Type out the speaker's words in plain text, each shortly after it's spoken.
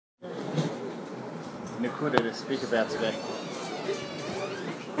Nikuda to speak about today.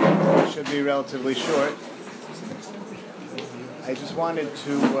 It should be relatively short. I just wanted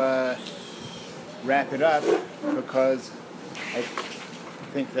to wrap it up because I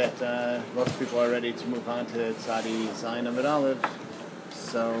think that most people are ready to move on to Tzadi Zayin Amud Aleph.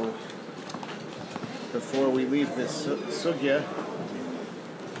 So before we leave this sugya,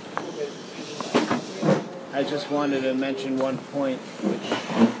 I just wanted to mention one point which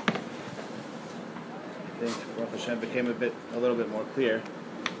I think Baruch Hashem became a little bit more clear.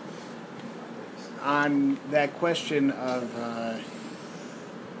 On that question of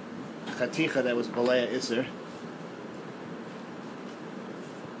Chaticha that was Balea Isser,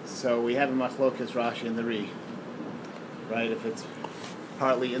 so we have a Machlokas Rashi in the Ri, right? If it's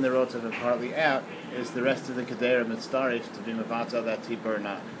partly in the Rotav and partly out, is the rest of the Kedera Mitzdarif to be Mavatal that Tipa or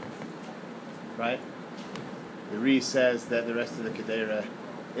not? Right? The Ri says that the rest of the Kedera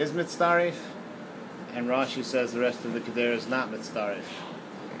is Mitzdarif, and Rashi says the rest of the Kedera is not Mitzdarif.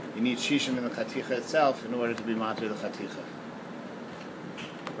 You need Shishim in the Chaticha itself in order to be Matir the Chaticha.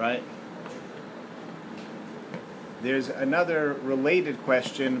 Right? There's another related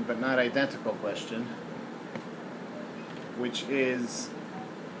question, but not identical question, which is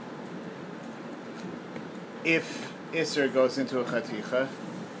if Isser goes into a Chaticha,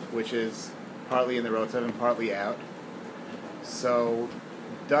 which is partly in the Rotav and partly out, so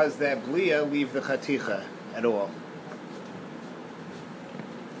does that Blia leave the Chaticha at all?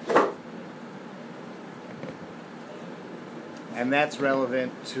 And that's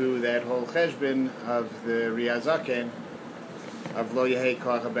relevant to that whole cheshbon of the Riyaz Zaken of Lo Yehei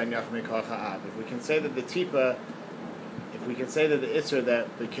Kocha Ben Yachmi Kocha Av. If we can say that the Tipa, if we can say that the Isser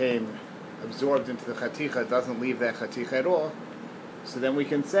that became absorbed into the Chaticha doesn't leave that Chaticha at all, so then we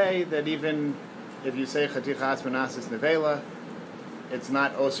can say that even if you say Chaticha Atzmanasis Nevela, it's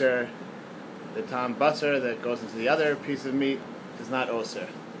not Oser, the Tam Basar that goes into the other piece of meat is not Oser,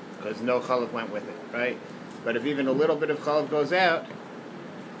 because no Chalav went with it, right? But if even a little bit of Chalav goes out,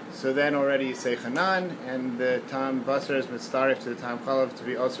 so then already you say Chanan, and the Tam Basar is Mitzdarif to the Tam Chalav to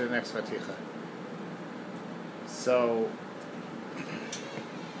be Oser the next Chaticha. So,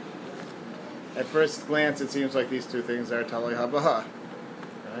 at first glance, it seems like these two things are Taloi Habaha.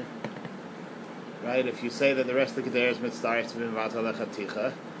 Right? If you say that the rest of the Kedera is Mitzdarif to be Mevatel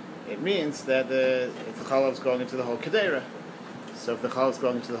Chaticha, it means that if the Chalav is going into the whole Kedera. So if the Chalav is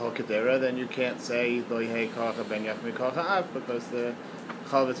going into the whole Kedera, then you can't say Lo Yehei Kocha Ben Yachmi Kocha Av, because the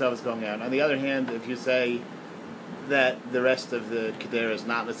Chalav itself is going out. On the other hand, if you say that the rest of the Kedera is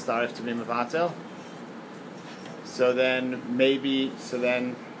not Mitzdarif to be Mevatel, so then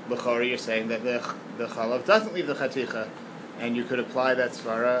L'chori, you're saying that the Chalav doesn't leave the Chaticha, and you could apply that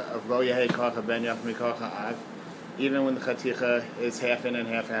svara of Lo Yehei Kocha Ben Yachmi Kocha Av, even when the Chaticha is half in and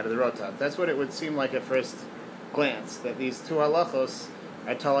half out of the Rotav. That's what it would seem like at first glance, that these two halachos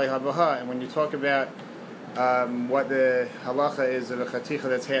are Talei Habaha, and when you talk about what the halacha is of a Chaticha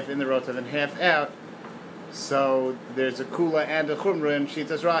that's half in the Rotav and half out, so there's a Kula and a Chumra in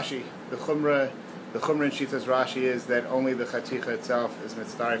Shitas Rashi. The Chumra in Shitas Rashi is that only the Chaticha itself is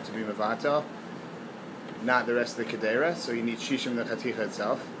Mitzdarif to be Mevatel, not the rest of the Kedera, so you need Shishim in the Chaticha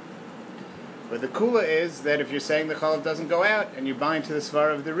itself. But the Kula is that if you're saying the Chalav doesn't go out, and you bind to the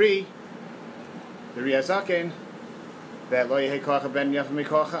Svar of the Riyaz Zaken, that Lo Yehei Kocha Ben Yachmi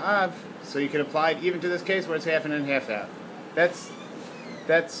Kocha Av, so you can apply it even to this case where it's half in and half out. That's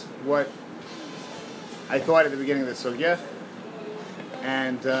what I thought at the beginning of the Sugya,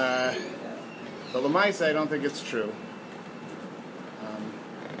 and but L'maisa, I don't think it's true.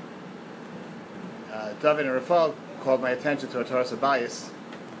 David and Rafal called my attention to a Torah Sabayis,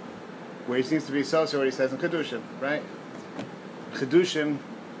 where he seems to be so what he says in Kedushim, right? Kedushim,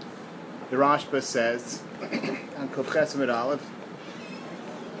 the Rashba says, on Kovches Amud Aleph,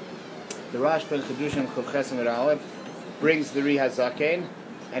 the Rashba in Kedushim, Kovches Amud Aleph, brings the Riyaz Zaken,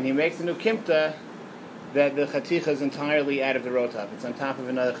 and he makes a new Kimta that the Chaticha is entirely out of the Rotav. It's on top of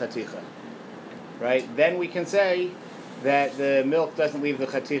another Chaticha. Right? Then we can say that the milk doesn't leave the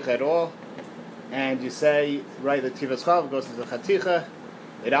Chaticha at all, and you say, right, the Tivas Chalav goes into the Chaticha,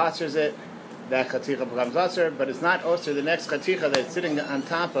 it answers it, that Chaticha becomes Aser, but it's not Aser the next Chaticha that it's sitting on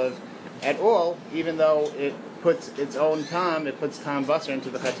top of at all, even though it puts its own Tam, it puts Tam Basar into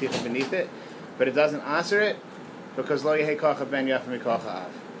the Chaticha beneath it, but it doesn't Aser it, because Lo Yehei Kocha Ben Yachmi Kocha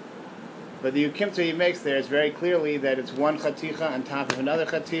Av. But the Ukimta he makes there is very clearly that it's one Chaticha on top of another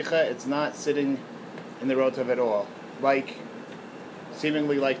Chaticha, it's not sitting in the Rotav at all,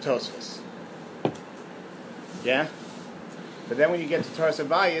 seemingly like Tosfos. Yeah? But then when you get to Torah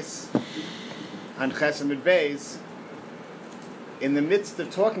Sabayis, on Ches Amud Beis, in the midst of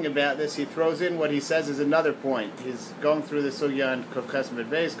talking about this, he throws in what he says is another point. He's going through the sugya on Kuf Chesed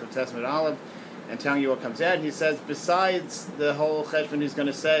Beis, Kuf Chesed Aleph, and telling you what comes out. And he says, besides the whole cheshbon he's going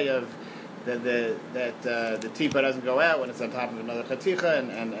to say of that the tipa doesn't go out when it's on top of another chaticha,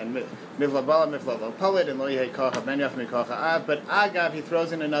 and mivla bala, mivla lo polit, and lo yehei kocha ben yaf mikocha av. But agav, he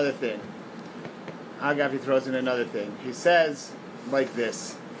throws in another thing. He says like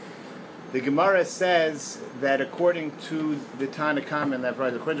this. The Gemara says that according to the Tana Kama in that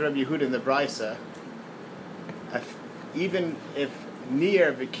brisa, according to Rabbi Yehuda in the brisa, even if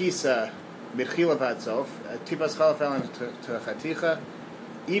near vikisa mitchila vatzof, tipas chalaf fell into a chaticha,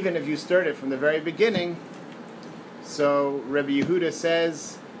 even if you stirred it from the very beginning, so Rabbi Yehuda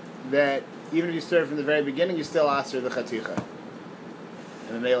says that even if you stirred it from the very beginning, you still aser the chaticha.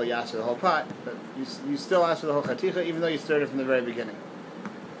 And the male you aser the whole pot, but you still aser the whole chaticha, even though you stirred it from the very beginning.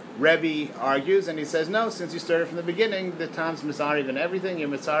 Rebbe argues, and he says, no, since you started from the beginning, the time's mitzarif and everything, you're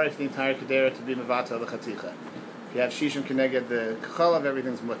mitzarif the entire kedera to be mevata the chaticha. If you have shishim keneged the chalav,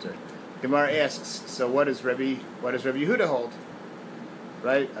 everything's mutter. Gemara asks, so what does Rebbe Yehuda hold?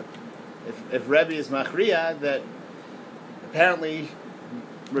 Right? If Rebbe is machriya, that apparently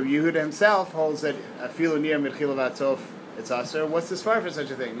Rebbe Yehuda himself holds that afilu near mitchila vatzof, it's aser. What's this far for such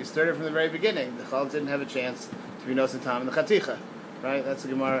a thing? You started from the very beginning. The chalav didn't have a chance to be nosen tam in the chaticha. Right? That's the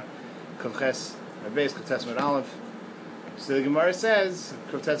Gemara, Kuf Chesed Beis, Kuf Chesed Aleph. So the Gemara says,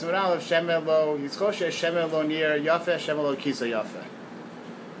 Kuf Chesed Aleph, Shemer lo Yitzchoshe, Shemer lo Nir Yafeh, Shemer lo Kisa Yafeh.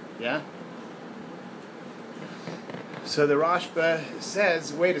 Yeah? So the Rashba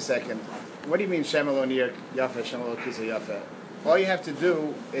says, wait a second, what do you mean Shemer lo Nir Yafeh, Shemer lo Kisa Yafeh? All you have to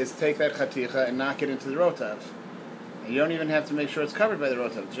do is take that chaticha and knock it into the rotav. And you don't even have to make sure it's covered by the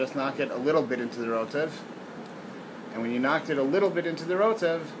rotav. Just knock it a little bit into the rotav. And when you knocked it a little bit into the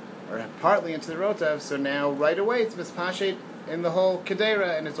rotav, or partly into the rotav, so now right away it's mispashet in the whole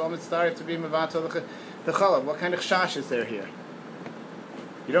kedera, and it's all mitzarif to be mevato the chalav. What kind of chash is there here?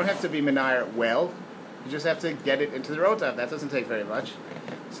 You don't have to be menayr well. You just have to get it into the rotav. That doesn't take very much.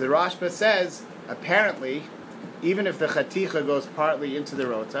 So the Rashba says, apparently, even if the chaticha goes partly into the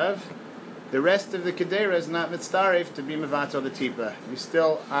rotav, the rest of the kedera is not mitzarif to be mevato the tipa. You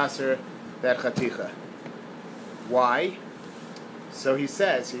still aser that chaticha. Why? So he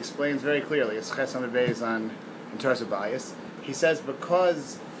explains very clearly, it's Ches Amud Beis in Torah Bias. He says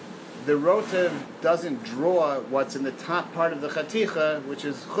because the rotav doesn't draw what's in the top part of the chaticha, which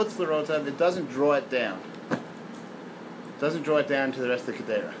is chutz l'rotav, it doesn't draw it down. It doesn't draw it down to the rest of the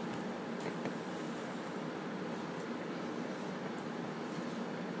kedera.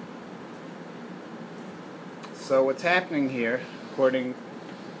 So what's happening here,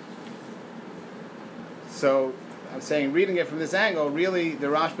 so I'm saying, reading it from this angle, really the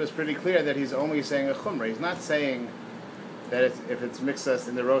Rashba is pretty clear that he's only saying a chumrah. He's not saying that if it's mixus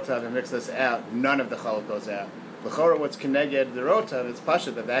in the rotav and mixus out, none of the chalav goes out. L'chora, what's keneged the rotav, it's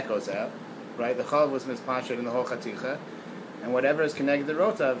pasha that goes out, right? The chalav was mispashed in the whole chaticha, and whatever is keneged the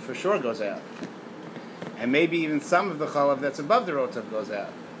rotav for sure goes out. And maybe even some of the chalav that's above the rotav goes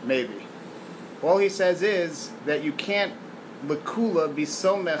out. Maybe. All he says is that you can't lekula be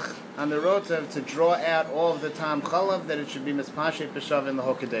somech on the rotav to draw out all of the tam chalav, that it should be mispashet b'shav in the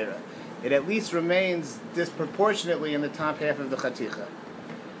whole kedera. It at least remains disproportionately in the top half of the chaticha.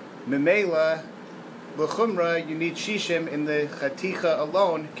 Memela, l'chumra, you need shishim in the chaticha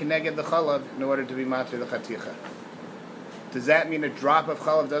alone, keneged the chalav, in order to be matir the chaticha. Does that mean a drop of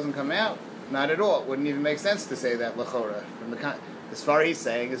chalav doesn't come out? Not at all. It wouldn't even make sense to say that l'chora. As far as he's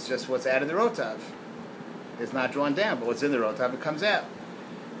saying, it's just what's out of the rotav. It's not drawn down, but what's in the rotav, it comes out.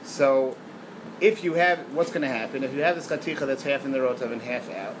 So, what's going to happen? If you have this chaticha that's half in the rotav and half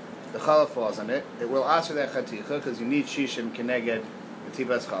out, the chalav falls on it. It will aser that chaticha because you need shishim keneged the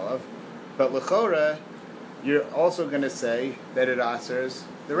tibas chalav. But l'chora, you're also going to say that it asers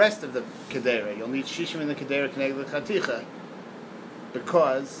the rest of the kedera. You'll need shishim in the kedera keneged the chaticha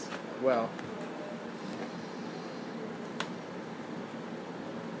because, well,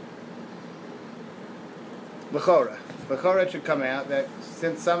 l'chora it should come out that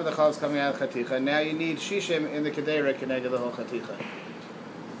since some of the chalav is coming out of chaticha, now you need shishim in the kedera keneged the whole chaticha.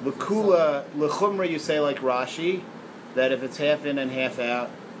 L'kula, l'chumra, you say like Rashi, that if it's half in and half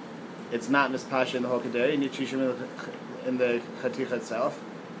out, it's not mispasha in the whole kedera. You need shishim in the chaticha itself.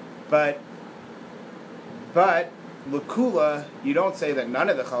 But l'kula, you don't say that none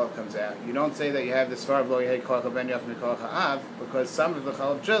of the chalav comes out. You don't say that you have the svar of lo yehei kocha ben yaf mikocha av, because some of the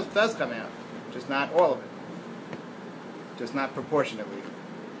chalav just does come out, just not all of it. Just not proportionately.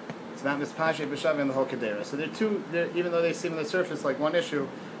 It's not mispashet b'shav in the whole kedera. So even though they seem on the surface like one issue,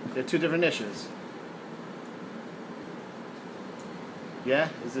 they're two different issues. Yeah?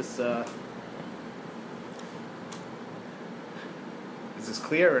 Is this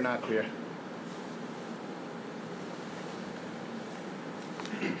clear or not clear?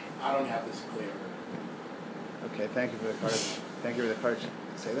 I don't have this clear. Okay, thank you for the card. Thank you for the card.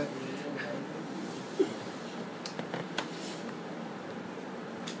 Say that?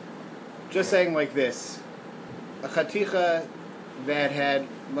 Just saying like this. A chaticha that had,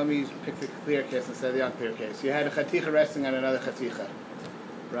 let me pick the clear case instead of the unclear case. You had a chaticha resting on another chaticha,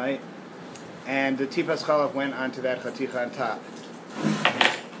 right? And the tipas chalav went onto that chaticha on top.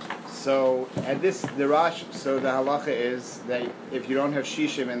 So at this, the halacha is that if you don't have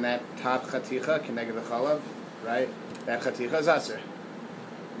shishim in that top chaticha, keneged the chalav, right? That chaticha is aser.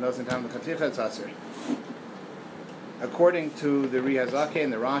 Knows in time the chaticha it's aser. According to the Rihazake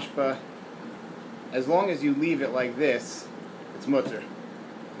and the Rashba, as long as you leave it like this, it's mutter.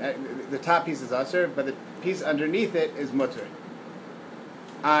 The top piece is aser, but the piece underneath it is mutter.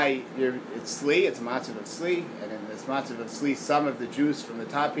 It's sli, it's a matzav of sli, and in this matzav of sli, some of the juice from the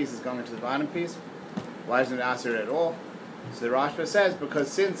top piece is going to the bottom piece. Why isn't it aser at all? So the Rashba says,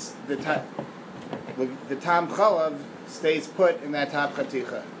 because since the tam chalav stays put in that top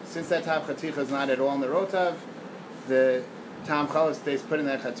chaticha, since that top chaticha is not at all in the rotav, the tam chalav stays put in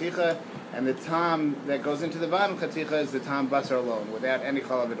that chaticha, and the tam that goes into the bottom chaticha is the tam basar alone, without any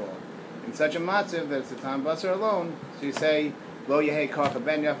chalav at all. In such a matzav that it's the tam basar alone, so you say, Lo yehei kocha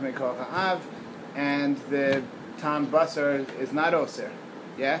ben yafmei kocha av, and the tam basar is not oser.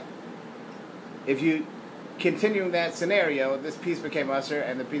 Yeah? If you continue in that scenario, this piece became aser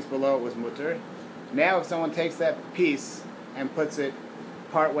and the piece below it was mutter. Now if someone takes that piece and puts it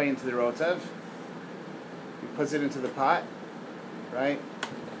part way into the rotav, he puts it into the pot, right?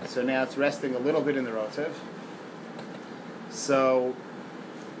 So now it's resting a little bit in the rotav. So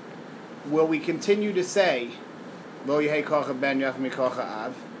will we continue to say Lo yehei kocha ben yafmei kocha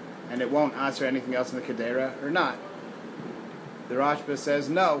av, and it won't answer anything else in the kedera, or not? The Rashba says,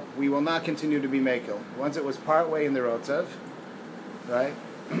 no, we will not continue to be mekel. Once it was part way in the rotav, right?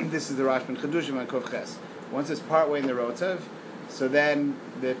 This is the Rashba in Chedushim and Kuf Ches. Once it's part way in the rotav, so then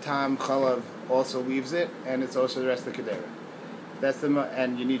the tam chalav also leaves it, and it's also the rest of the kedera.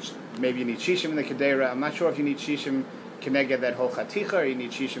 And maybe you need shishim in the kedera. I'm not sure if you need shishim keneged that whole chaticha, or you need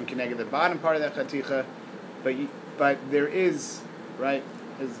shishim keneged the bottom part of that chaticha, but there is, right?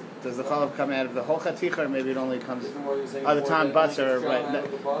 Does the chalav come out of the whole chaticha, or maybe it only comes? The tam basar, right?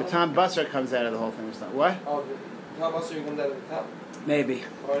 The tam basar comes out of the whole thing. What? Oh, the tam basar comes out of the top. Maybe.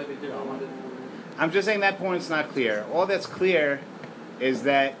 I'm just saying that point's not clear. All that's clear is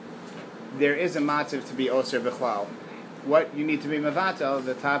that there is a matzav to be oser b'chlal. What you need to be mevatel,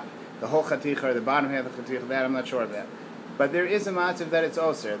 the top, the whole chaticha, or the bottom half of the chaticha, that I'm not sure about. But there is a matzav that it's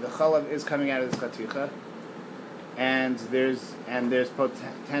oser. The chalav is coming out of this chaticha. And there's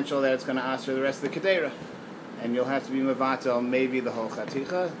potential that it's going to aser the rest of the kedera, and you'll have to be mevatel maybe the whole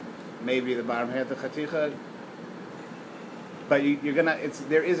chaticha, maybe the bottom half of the chaticha. But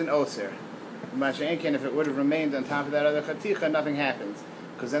there is an oser. Masha'enken, if it would have remained on top of that other chaticha, nothing happens,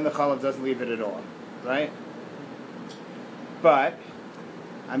 because then the chalav doesn't leave it at all, right? But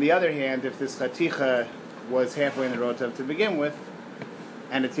on the other hand, if this chaticha was halfway in the rotav to begin with,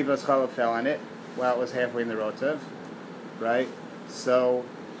 and the tivas chalav fell on it while it was halfway in the rotav, right? So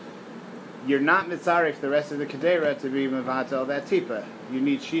you're not mitzarif the rest of the kedera to be mevatel that tipa. You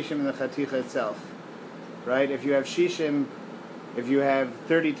need shishim in the chaticha itself, right? If you have shishim, if you have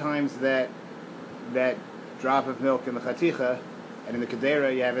 30 times that drop of milk in the chaticha, and in the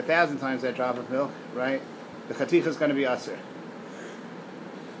kedera you have 1,000 times that drop of milk, right? The chaticha is going to be aser,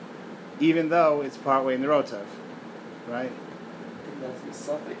 even though it's partway in the rotav, right? That's a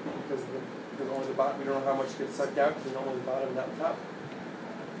suffix because only the bottom, we don't know how much gets sucked out because only the bottom, not the top.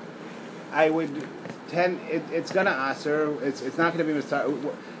 I would it's going to aser. It's not going to be mistar.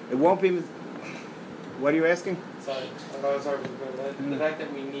 It won't be. What are you asking? Sorry, the fact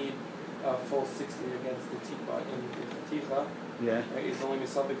that we need a full 60 against the teapot in the ticha. Yeah. Right, it's only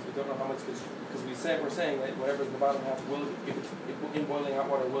suffix. We don't know how much because we're saying that whatever's in the bottom half will, if it's in boiling hot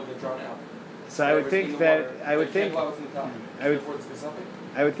water, will get drawn out. So I would think that I would think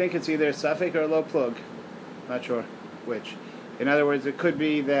it's either a suffix or a low plug. Not sure which. In other words, it could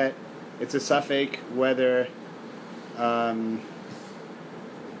be that it's a suffix whether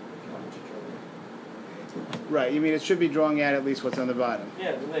right. You mean it should be drawing out at least what's on the bottom.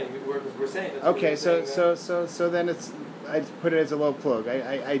 Yeah, we're saying. That's okay, so then it's I'd put it as a low plug.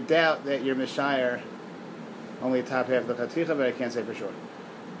 I doubt that you're mishayir only the top half of the chaticha, but I can't say for sure.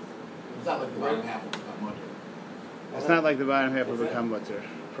 It's not like the bottom half will become mutter. It's not like the bottom half will become mutter,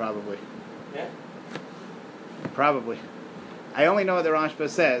 probably. Yeah? Probably. I only know what the Rashba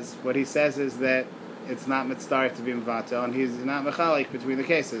says. What he says is that it's not mitzdarif to be mevatel, and he's not mechalik between the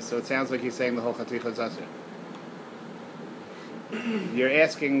cases. So it sounds like he's saying the whole chaticha is asur. You're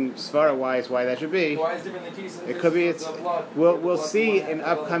asking svara wise why that should be. Why is different than pieces? It could be it's. Blood. We'll see in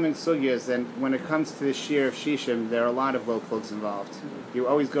upcoming sugyas, and when it comes to the shear of shishim, there are a lot of low cloaks involved. You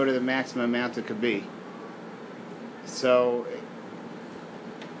always go to the maximum amount it could be. So,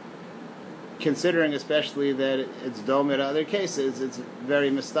 considering especially that it's dome in other cases, it's very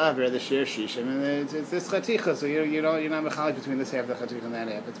mistaver the shear shishim, and it's this chaticha. So you're not mechalik between this half of the chaticha and that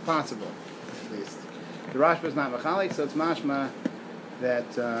half. It's possible, at least. The Rashba is not mechalik, so it's mashma that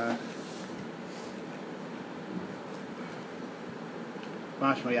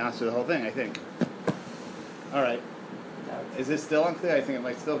mashma yasu the whole thing. I think. All right. Is this still unclear? I think it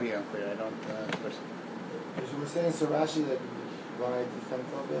might still be unclear. I don't. As you were saying, so Rashi that why defend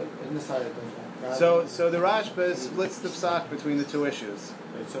a bit in the side of the So the Rashba splits the psak between the two issues.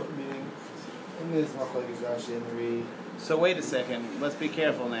 Right, so meaning in this machlokes Rashi and the Ri. So wait a second. Let's be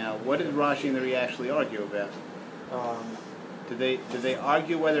careful now. What did Rashi and the Ri actually argue about? Did they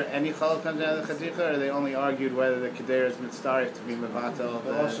argue whether any chalav comes out of the chaticha, or they only argued whether the kedera is mitzdarif to be mevatel?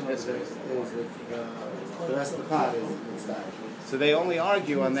 The rest of the pot is mitzdarif. So they only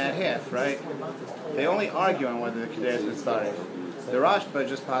argue on that half, right? They only argue on whether the kedera is mitzdarif. The Rashba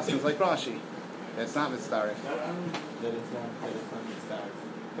just passes like Rashi. That's not mitzdarif. That it's not mitzdarif.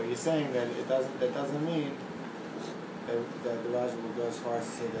 But you're saying that that doesn't mean that the Rashi will go as far as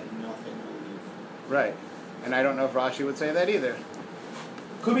to say that nothing will leave. Right. And I don't know if Rashi would say that either.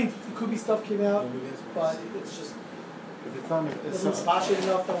 Could be stuff came out, but it's just If it's not, it's not splashy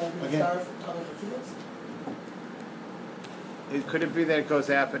enough that won't be Again. starved for other chatichos. Could it be that it goes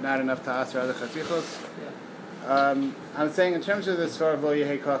out but not enough to ask for other chatichos? Yeah. I'm saying in terms of the svar of lo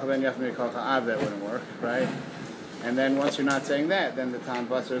yehei kocha ben yachmei kocha av, that wouldn't work, right? And then once you're not saying that, then the tam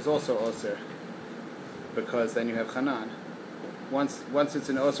basar is also osir, because then you have chanan. Once it's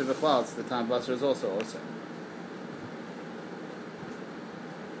an osir v'chlal, the tam basar is also osir.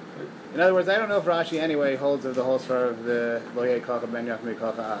 In other words, I don't know if Rashi anyway holds of the whole svar of the lo yehei kocha ben yachmei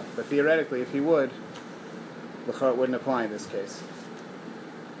kocha av, but theoretically, if he would, the chart wouldn't apply in this case.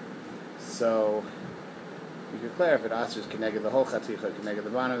 So you could clarify it. Asr is connected the whole chaticha, connected the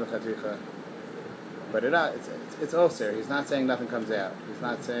bottom of the chaticha. But it's osir. He's not saying nothing comes out. He's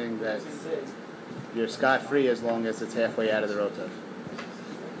not saying that you're scot free as long as it's halfway out of the rotav.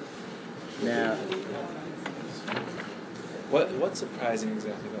 Now, what's surprising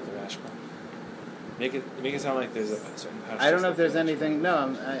exactly about the Rashba? Make it sound like there's a certain. I don't know if there's anything. No,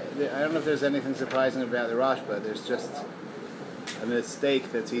 I don't know if there's anything surprising about the Rashba. There's just a mistake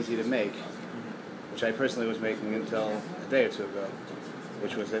that's easy to make, which I personally was making until a day or two ago,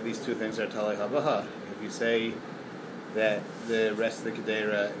 which was that these two things are talei habaha. If you say that the rest of the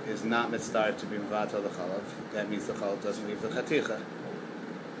kedera is not mitzdarif to be mevatel the chalav, that means the chalav doesn't leave the chaticha.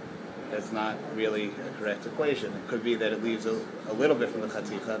 That's not really a correct equation. It could be that it leaves a little bit from the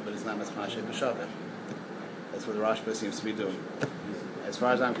chaticha, but it's not mitzmashet b'shaveh. That's what the Rashba seems to be doing. As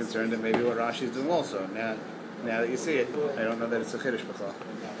far as I'm concerned, it may be what Rashi is doing also. Now that you see it, I don't know that it's a chiddush b'chal.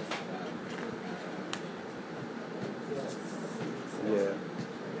 Yeah.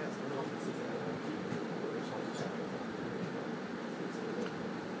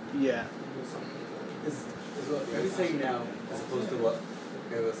 Yeah. Is what you're saying now, as opposed to what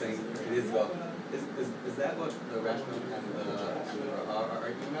you were saying 3 days ago, is that what the rational and the are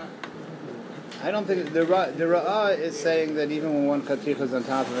arguing about? I don't think the Ra'ah is saying that even when one chaticha is on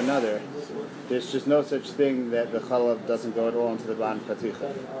top of another, there's just no such thing that the chalav doesn't go at all into the bottom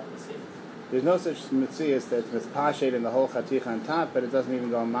chaticha. There's no such mitzias that's mispashet in the whole chaticha on top, but it doesn't even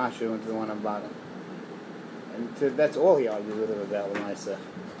go mashu into the one on bottom. And that's all he argues with him about Lamaisa.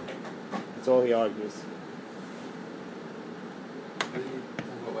 That's all he argues. What do you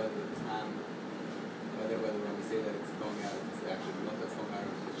talk about whether the time, whether when we say that it's going out, it's actually not that's going out,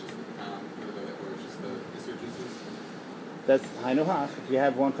 it's just the time, or it's just the isser juices? That's Hainuhach. If you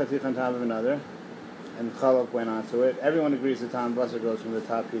have one chaticha on top of another, and chalav went onto it, everyone agrees the tam basar goes from the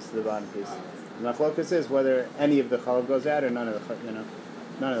top piece to the bottom piece. The machlokas is whether any of the chalav goes out or none of the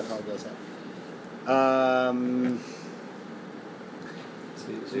none of the chalav goes out. So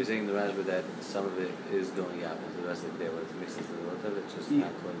you're saying the Rashba that some of it is going out, and the rest of it there, when it's mixed into the rotav, it's just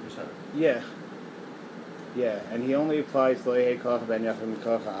not going to be shut. Yeah, and he only applies lo yehei kocha ben yachmei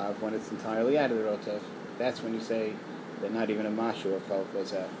kocha av when it's entirely out of the rotav. That's when you say that not even a mashu of chalav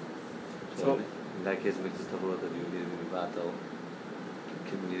goes out. So in that case, mixed into the rotav, you need to be batel.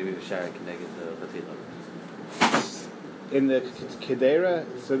 You need to be shara connected to the chaticha. In the Kedera,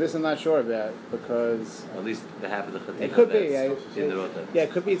 so this I'm not sure about because At least the half of the chaticha. it could be. that's in the rotav. Yeah,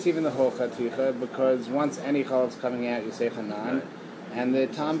 it could be it's even the whole chaticha because once any chalav's coming out, you say chanan, Right. and the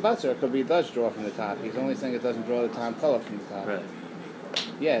tam basar could be does draw from the top. He's only saying it doesn't draw the tam chalav from the top. Right.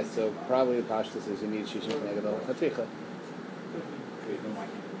 Yeah, so probably the pashtus is you need shishim connected the whole chaticha.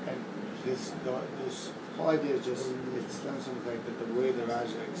 And this whole idea is just, it stems from the fact that the way the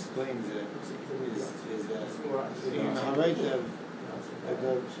Raja explains it is that in Haraytev,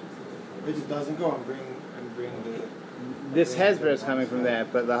 it just doesn't go and bring the... This hezber is coming from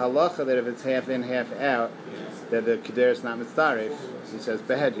that, but the halacha that if it's half in, half out, that the kedera is not mitzarif, he says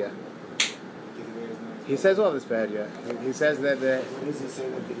behedya. He says all this behedya. He says that the... What does he say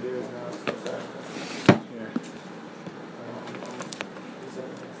that the Kedera is not?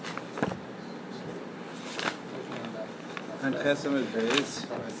 On Chesam Beis,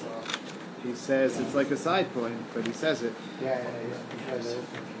 he says it's like a side point, but he says it. Yeah.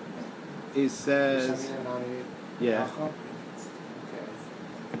 He says, yeah. Where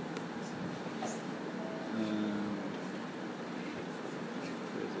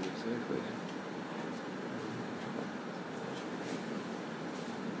is it exactly?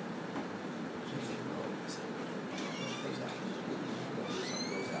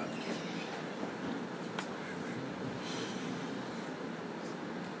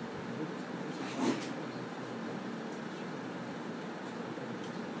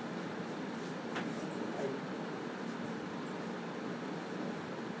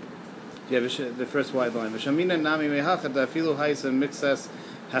 Yeah, the first wide line. V'shamina nami mehachad afilu haisa mixas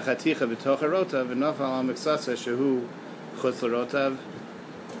hachaticha b'toch harotav v'nofal al mixasa shehu chutz l'rotav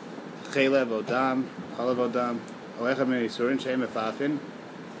chelev odam chalav odam oecha min yisurin she'em efafin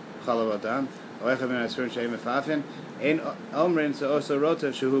chalav odam oecha min yisurin she'em efafin ein omrin se'oso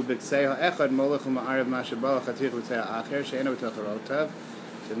rotav shehu b'ksei ha'echad molech u'ma'arav ma'shabal hachaticha b'ksei ha'acher she'eno b'toch harotav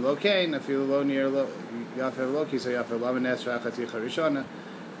in lokein afilu lo nir lo yafer loki so yafer lamenes ha'chaticha rishona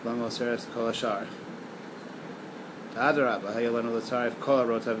Lamoseres Kol Ashar. Adarabba, Hayelanu Latzarif Kol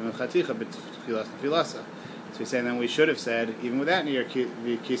Rotav Mechaticha B'Tchilas Nefilasa. So he's saying then we should have said, even without Nir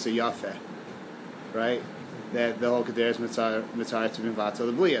Kisa Yafeh, right? That the whole Kedera is Mitzarif to Mivato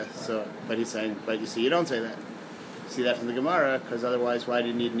the Bliya. So, but he's saying, but you see, you don't say that. You see that from the Gemara, because otherwise, why do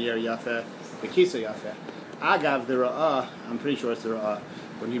you need Nir Yafeh, the Kisa Yafeh? Agav, the Ra'ah, I'm pretty sure it's the Ra'ah.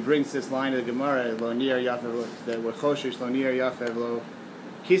 When he brings this line of the Gemara, Lo Nir Yafeh, that we're Choshish, Lo Nir Yafeh, Lo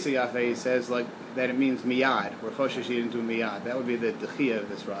Kisa Yafeh, he says like that it means miyad. We're choshesh he didn't do miyad. That would be the dechiyah of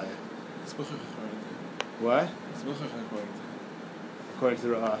this raya. It's Buchach according to. What? It's Buchach according to. According to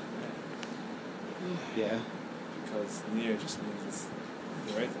the Ra'ah. Yeah. Because near just means it's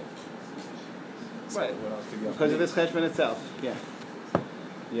the right thing. So Right. what else do you have Because to of this cheshbon itself. Yeah.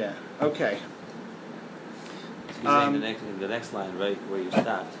 Yeah. Okay. So he's saying in the next line, right where you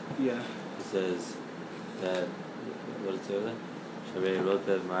stopped, Yeah. it says that, what does it say over there? Sharei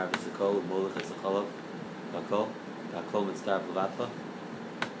rotev ma'ar v'sekol molech v'secholav v'akol v'akol mitztar v'vatva.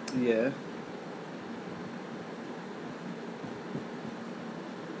 Yeah.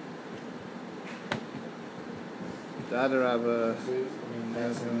 Dadarabba.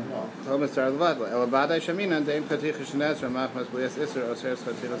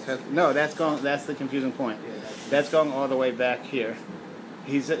 No, that's the confusing point. That's going all the way back here.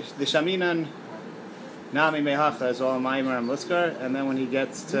 He's the Shaminan Nami Mehacha is all Maimer and Muskar, and then when he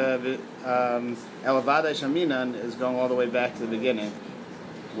gets to Elavada Shaminan is going all the way back to the beginning,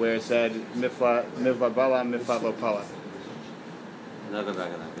 where it said Mifla Bala, Mifla Lopala. Not go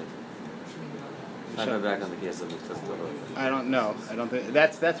back on that case. Not go back on the case of Mitzvah. I don't know. I don't think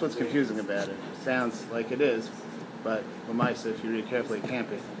that's what's confusing about it. It sounds like it is, but Lamaisa, if you read carefully, it can't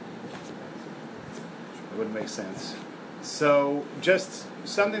be. It wouldn't make sense. So, just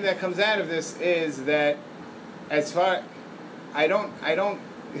something that comes out of this is that, as far, I don't.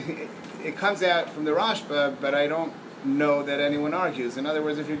 It comes out from the Rashba, but I don't know that anyone argues. In other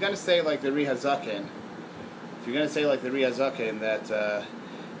words, if you're going to say like the Rihazaken, that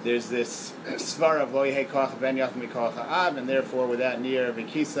there's this svar of lo yehei koach ben yaf mikoach ha'ab, and therefore without nir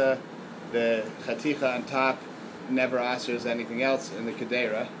v'kisa, the chaticha on top never answers anything else in the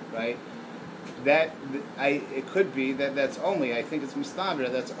kedera, right? It could be that's only, I think it's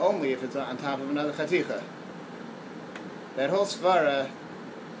mustabra, that's only if it's on top of another chaticha. That whole svara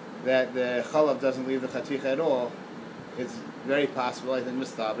that the chalav doesn't leave the chaticha at all, it's very possible, I think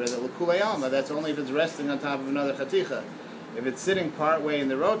mustabra, that l'kulei alma, that's only if it's resting on top of another chaticha. If it's sitting part way in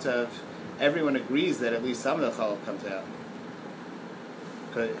the rotav, everyone agrees that at least some of the chalav comes out.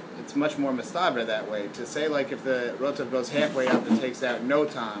 Because it's much more mustabra that way. To say like if the rotav goes halfway up, it takes out no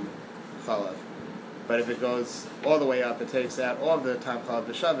tam chalav. But if it goes all the way up, it takes out all of the tam chalav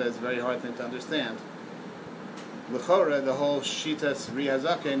b'shava. It's a very hard thing to understand. L'chora, the whole shitas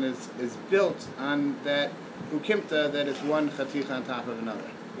rihazaken is built on that ukimta that is one chaticha on top of another,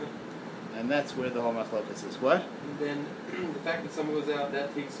 and that's where the whole machlokas is. What? And then the fact that someone goes out,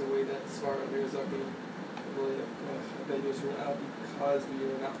 that takes away that svara rihazaken. That goes out because we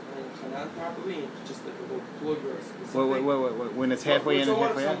are not playing chanan properly, and it's just like a little plug or a specific. Wait. When it's halfway in and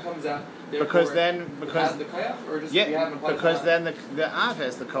halfway out? Comes out, Because it because has the koyach, or just we yeah, haven't applied because koyach? then the av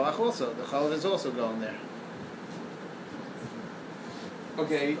has the koach also. The chalav is also going there.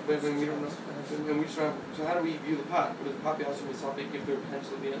 Okay, but when we don't know, and we just don't have, so how do we view the pot? Would the pot be also mitzvah if there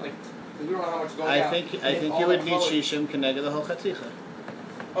potentially be like, because we don't know how much going I out. think If all you would the need color- shishim connected the whole chaticha.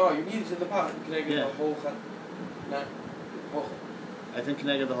 Oh, you need it in the pot. Can I get Yeah. the whole chat? Not whole. I think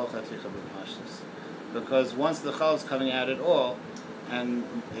connected the whole chaticha b'pashtus, because once the chalav's coming out at all, and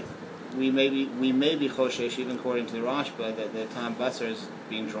we may be choshesh even according to the Rashba that the tam basar is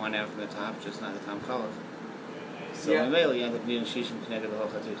being drawn out from the top, just not the tam chalav. So Yeah. we may end up needing shishim connected the whole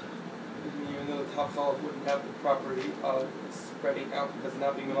chaticha. Even though the top color wouldn't have the property of spreading out because of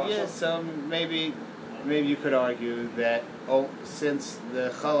not being a Yeah, so maybe you could argue that since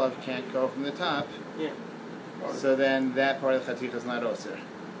the chalav can't go from the top, Yeah. so then that part of the chaticha is not osir.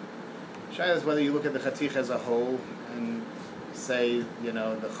 Shaila is whether you look at the chaticha as a whole and say, the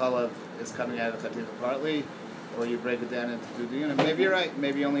chalav is coming out of the chaticha partly, or you break it down into two units. Maybe you're right.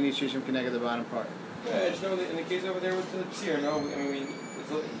 Maybe you only need shishim connected the bottom part. Yeah, I just know that in the case over there with the seer, no, I mean,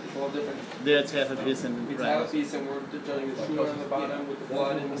 it's a little different. There it's half a piece and It's half a piece and we're judging the true on the bottom with the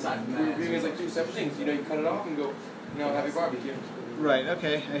blood and we're viewing it as like two separate things. You cut it off and go, have your barbecue. Right.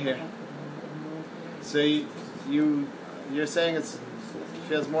 Okay, I hear. So you're saying it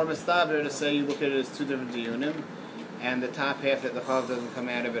feels more mistaber to say you look at it as two different diyunim, and the top half that the chalav doesn't come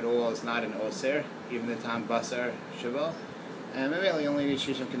out of at all is not an oser, even the tam basar shavel, and maybe you only need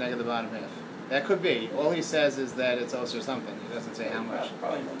shishim connected the bottom half. That could be. All he says is that it's oser something. He doesn't say how much.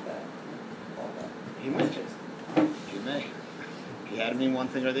 Probably meant that. All that. He might. He may. He had to mean one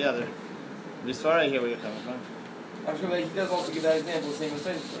thing or the other. Before I hear where you're coming from. I'm sure that he does also give that example, same as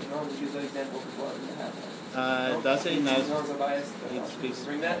Fenster. No, he gives that example of blood in the half. Does he? No. There's a bias. He speaks.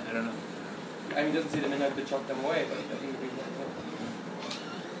 Bring that? I don't know. I mean, he doesn't say that men have to chuck them away, but I think he brings that example.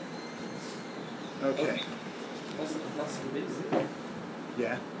 Okay. That's amazing.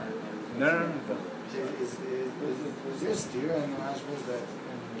 Yeah. No. Is there a steer in the Rashbas that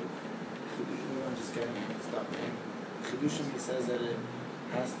I'm just getting mixed up. In Kedushim he says that it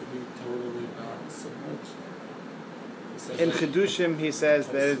has to be totally submerged. In Chedushim, he says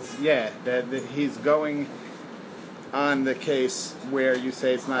that that he's going on the case where you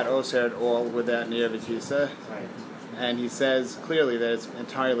say it's not Oser at all without Nir V'Tisa, Right. and he says clearly that it's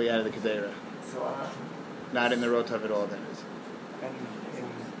entirely out of the Kedera, So, not in the Rotav at all, that is. and in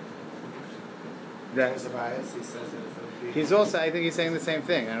That, there's a bias, he says that if it would be... he's also, I think he's saying the same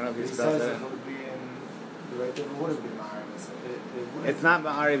thing. I don't know if He he's says about that if that. it would be in the right, it would have been Ma'ariv. It's not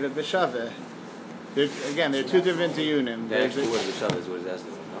Ma'ari but B'Shaveh. Again, they're two different Diyunim. The actual word of Shabbos is what he's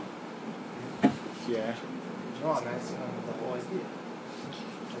asking for, no? Yeah. No, I'm asking him the whole idea.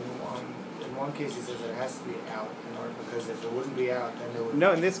 In one case he says it has to be out in order, because if it wouldn't be out, then it would...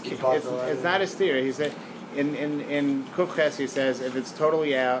 No, in this case, it's not a steer. He said, in Kufches, he says, if it's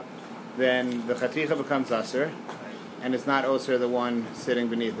totally out, then the Chaticha becomes Aser, and it's not Oser the one sitting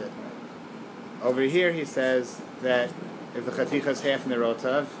beneath it. Over here, he says that if the Chaticha is half in the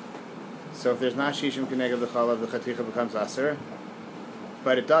Rotav, so if there's not Shishim Keneg of the Chalav, the Chaticha becomes Aser,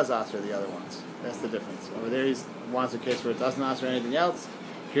 but it does Aser the other ones. That's the difference. Over there, he wants a case where it doesn't Aser anything else.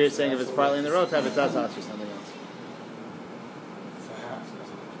 Here he's saying if it's partly in the Rotav, it does Aser something else.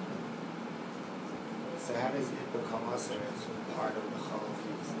 So how does it become Aser as part of the Chalav?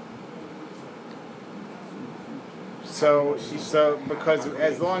 So because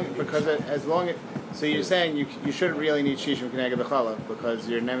as long so you're saying you shouldn't really need shishim keneged b'chalav because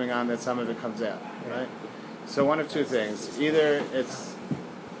you're naming on that some of it comes out, right? So one of two things: either it's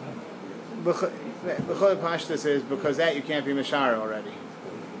b'chol pashtus is because that you can't be mashar already.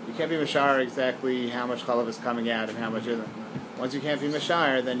 You can't be mashar exactly how much chalav is coming out and how much isn't. Once you can't be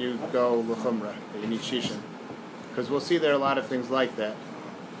mashar, then you go l'chumra. You need shishim because we'll see there are a lot of things like that.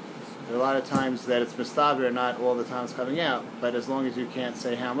 There are a lot of times that it's mistaber, not all the times coming out, but as long as you can't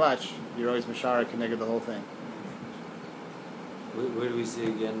say how much, you're always mashara connected the whole thing. Where do we see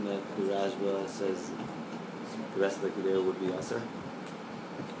again that the Rashba says the rest of the Kedera would be Aser?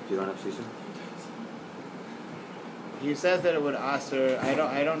 If you don't have Shishim? He says that it would aser. I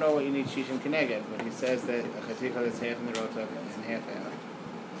don't know what you need shishim keneged, but he says that a chaticha is half in the rotav and half out.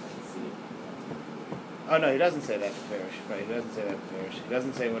 Oh no, he doesn't say that to Farish. Right, he doesn't say that to Farish. He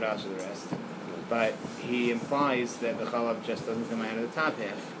doesn't say what else for the rest. But he implies that the chalav just doesn't come out of the top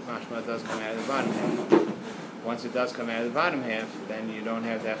half. Mashma does come out of the bottom half. Once it does come out of the bottom half, then you don't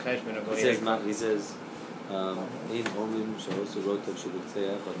have that cheshbon of He says, in Omim Sharosu Rotav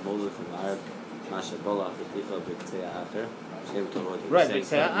Shibutzeach on Molech and Arab Masha Bolach Eticha B'Ktzeach Acher. Right,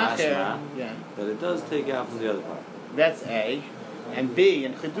 B'Ktzeach Acher. Yeah. But it does take out from the other part. That's A. And B,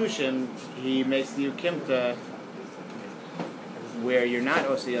 in Chidushim, he makes the Ukimta where you're not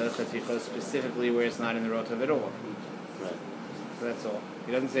Osi Yad Chaticha, specifically where it's not in the Rotav at all. Right. So that's all.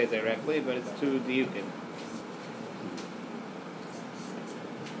 He doesn't say it directly, but it's to the Ukim.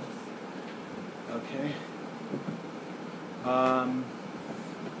 Okay.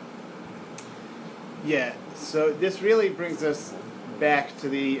 Yeah, so this really brings us back to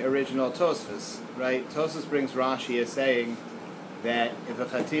the original Tosfos, right? Tosfos brings Rashi as saying that if a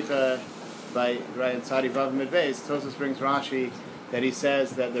chaticha, in Tzadi Vav Midbeis, Tosfos brings Rashi that he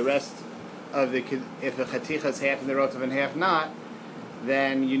says that the rest of the, if a chaticha is half in the rotav and half not,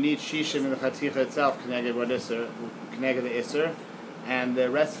 then you need shishim in the chaticha itself, connected the iser, and the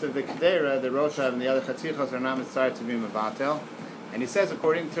rest of the kedera, the rotav and the other chatichas are not mitzvah to be mevatel. And he says,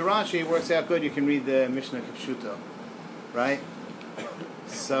 according to Rashi, it works out good. You can read the Mishnah Kipshuto, right?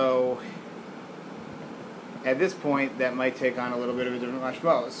 So, at this point, that might take on a little bit of a different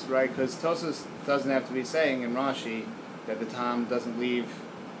mashmos, right? Because Tosfos doesn't have to be saying in Rashi that the tam doesn't leave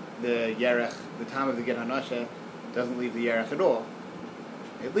the yerech, the tam of the get hanasha doesn't leave the yerech at all.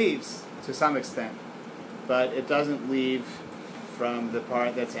 It leaves to some extent, but it doesn't leave from the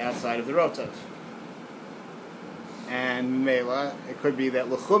part that's outside of the rotav. And Mela, it could be that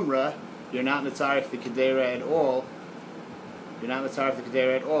l'chumra, you're not mitzaref the kedera at all. You're not mitzaref the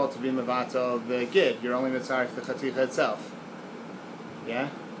kedera at all to be mevatel the gid. You're only mitzaref the chaticha itself. Yeah.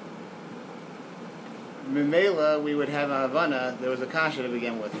 Mimela, we would have a Havana. There was a kasha to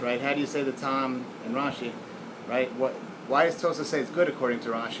begin with, right? How do you say the tam in Rashi, right? Why does Tosfos say it's good according to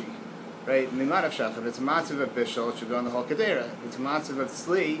Rashi, right? Mimad of shach. If it's a matzav of bishul, it should go in the whole kedera. If it's a matzav of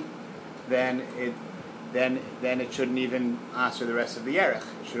tzli, then it shouldn't even answer the rest of the yerech.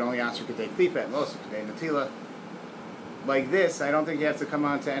 It should only answer kedei klipa, most kedei natila. Like this, I don't think you have to come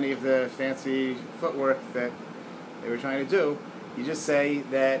on to any of the fancy footwork that they were trying to do. You just say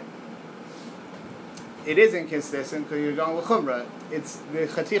that it is inconsistent because you're going l'chumra. It's the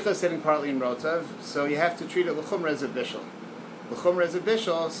chaticha sitting partly in rotav, so you have to treat it l'chumra as a bishul. L'chumra as a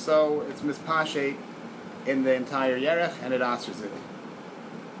bishul, so it's mispashet in the entire yerech and it answers it.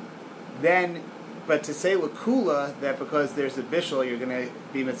 Then, but to say l'kula that because there's a bishul you're going to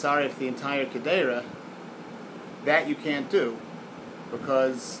be mitzaref the entire kedera, that you can't do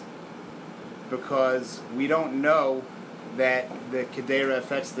because we don't know that the kedera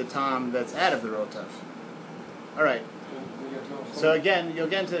affects the tam that's out of the rotav. All right. So again, you'll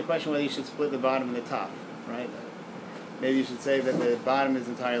get into the question whether you should split the bottom and the top, right? Maybe you should say that the bottom is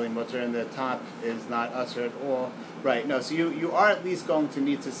entirely mutter and the top is not usher at all. Right. No. So you are at least going to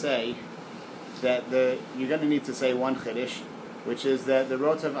need to say that you're going to need to say one chiddush, which is that the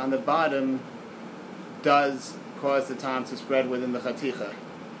rotav on the bottom does cause the tam to spread within the chaticha.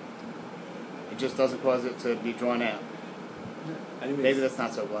 It just doesn't cause it to be drawn out. Maybe that's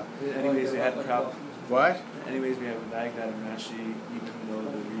not so blunt. Anyways, we had a problem. What? Anyways, we have a bag that in Rashi, even though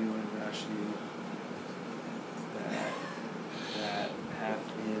the real in Rashi that half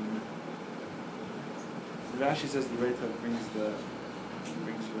in. Rashi says the Reita brings the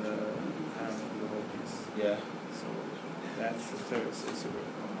half of the whole piece. Yeah. So that's the third. So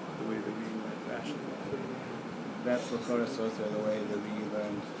the way the real went Rashi. That's the Soter, the way that we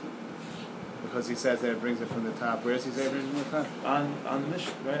learned. Because he says that it brings it from the top. Where does he say it brings it from the top? On the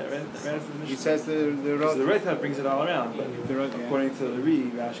Mishnah, right after the Mishnah. He says the Reita brings it all around, but according to the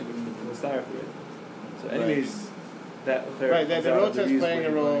Rashi wouldn't start for it. So anyways, that third. Right, the Rota is playing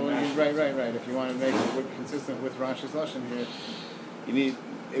a role. Right. If you want to make it consistent with Rashi's lashon here, you need.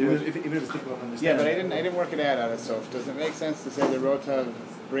 Even if it's difficult to understand. Yeah, but I didn't work it out of Sof. Does it make sense to say the Rota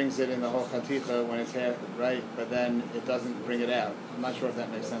brings it in the whole chaticha when it's half right, but then it doesn't bring it out? I'm not sure if that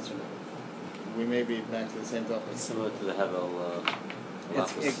makes sense or not. We may be back to the same topic. Similar to the Hevel.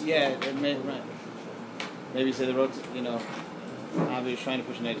 It may, right. Maybe say the Rota, Avi is trying to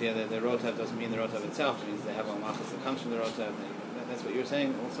push an idea that the Rotav doesn't mean the Rotav itself. It means the Hevel Machas that comes from the Rotav. That's what you're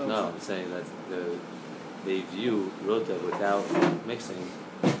saying also? No, I'm saying that they view Rotav without mixing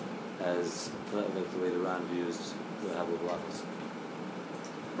as like the way the Ran views the Hevel Machas.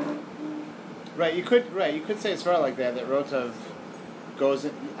 Right, you could say it's like that Rotav goes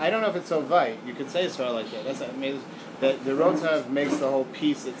in, I don't know if it's so vite. You could say it's like that. That the Rotav makes the whole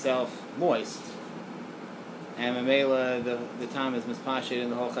piece itself moist, and Mamela, the time is mispashit in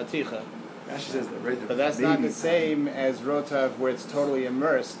the whole chaticha. Rashi says that, right? But that's not the same as rotav, where it's totally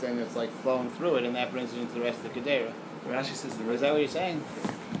immersed and it's like flowing through it, and that brings it into the rest of the kedera. Rashi says the Is that what you're saying?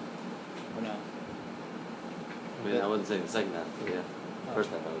 Or no? I mean, I wasn't saying the second half, but yeah, the first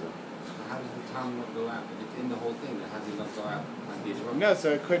half I was on. How does the time not go out? If it's in the whole thing, then how does it not go out? No,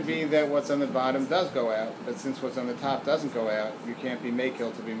 so it could be that what's on the bottom does go out, but since what's on the top doesn't go out, you can't be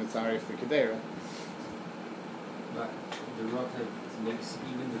makil to be mitzaref the kedera. But the rotav makes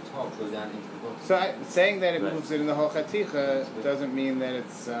even the top go down into the bottom. So saying that it Right. moves it in the whole chaticha doesn't mean that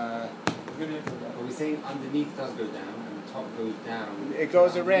it's. Are we saying underneath does go down and the top goes down? It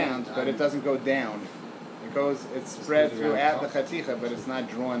goes around, but it doesn't go down. It's spread goes around throughout the top. chaticha, but it's not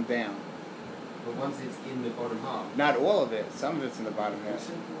drawn down. But once it's in the bottom half. Not all of it. Some of it's in the bottom half.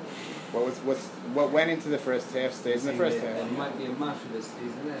 What went into the first half stays in the first There half. might be a masha that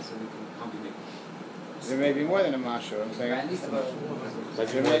stays in there, so we can't be making. There may be more than a mashu. I'm saying. At least a masha.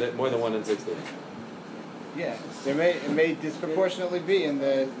 Like more than 1 in 60. Yeah, it may disproportionately be in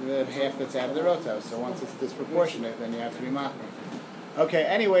the half that's out of the rotav. So once it's disproportionate, then you have to be machmir. Okay.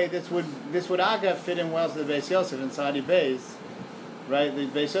 Anyway, this would aga fit in well to the Beis Yosef and Sadi Beis, right? The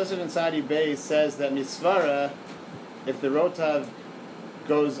Beis Yosef and Sadi Beis says that misvara, if the rotav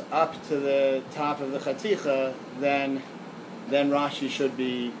goes up to the top of the chaticha, then Rashi should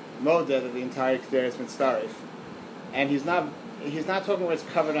be modeh that the entire kedera is mitzaref, and he's not talking where it's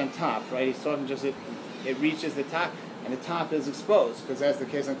covered on top, right? He's talking just it reaches the top, and the top is exposed, because as the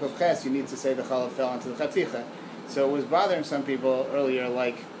case on Kuf Ches, you need to say the chalav fell onto the chaticha. So it was bothering some people earlier,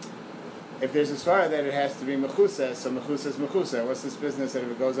 like, if there's a svara that it has to be mechusa, so mechusa is mechusa. What's this business that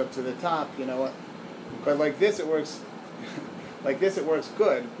if it goes up to the top, you know what? But like this it works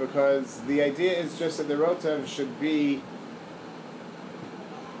good, because the idea is just that the rotav should be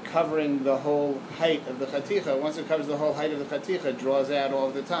covering the whole height of the chaticha. Once it covers the whole height of the chaticha, it draws out all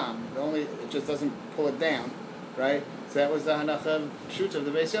of the time. It just doesn't pull it down, right? So that was the hanacha shoot of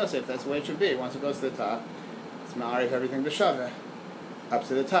the Beis Yosef. That's the way it should be. Once it goes to the top, it's ma'arif everything b'shaveh, up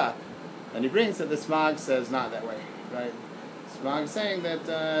to the top. And he brings that the Smag says not that way, right? Smag is saying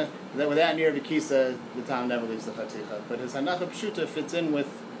that without near Vikisa, the time never leaves the chaticha. But his hanacha pshuta fits in with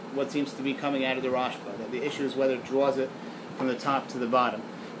what seems to be coming out of the Rashba. That the issue is whether it draws it from the top to the bottom.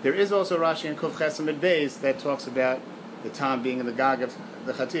 There is also Rashi in Kuf Ches Amid Beis that talks about the time being in the gag of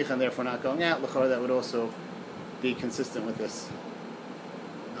the chaticha and therefore not going out. L'chor, that would also be consistent with this.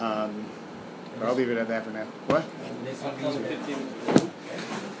 But I'll leave it at that for now. What?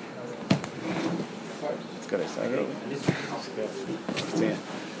 It's good. I started early. See ya.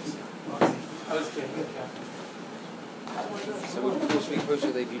 So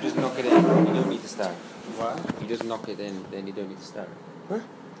if you just knock it in, you don't need to start. What? You just knock it in, then you don't need to start. What?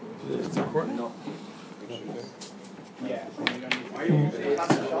 It's important. No. Yeah.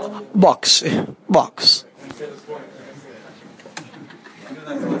 Box.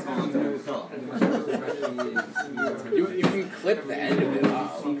 You can clip the end of it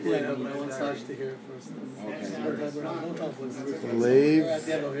off. Leave.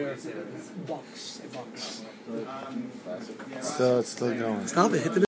 Box. Still, it's still going. Stop it. Hit the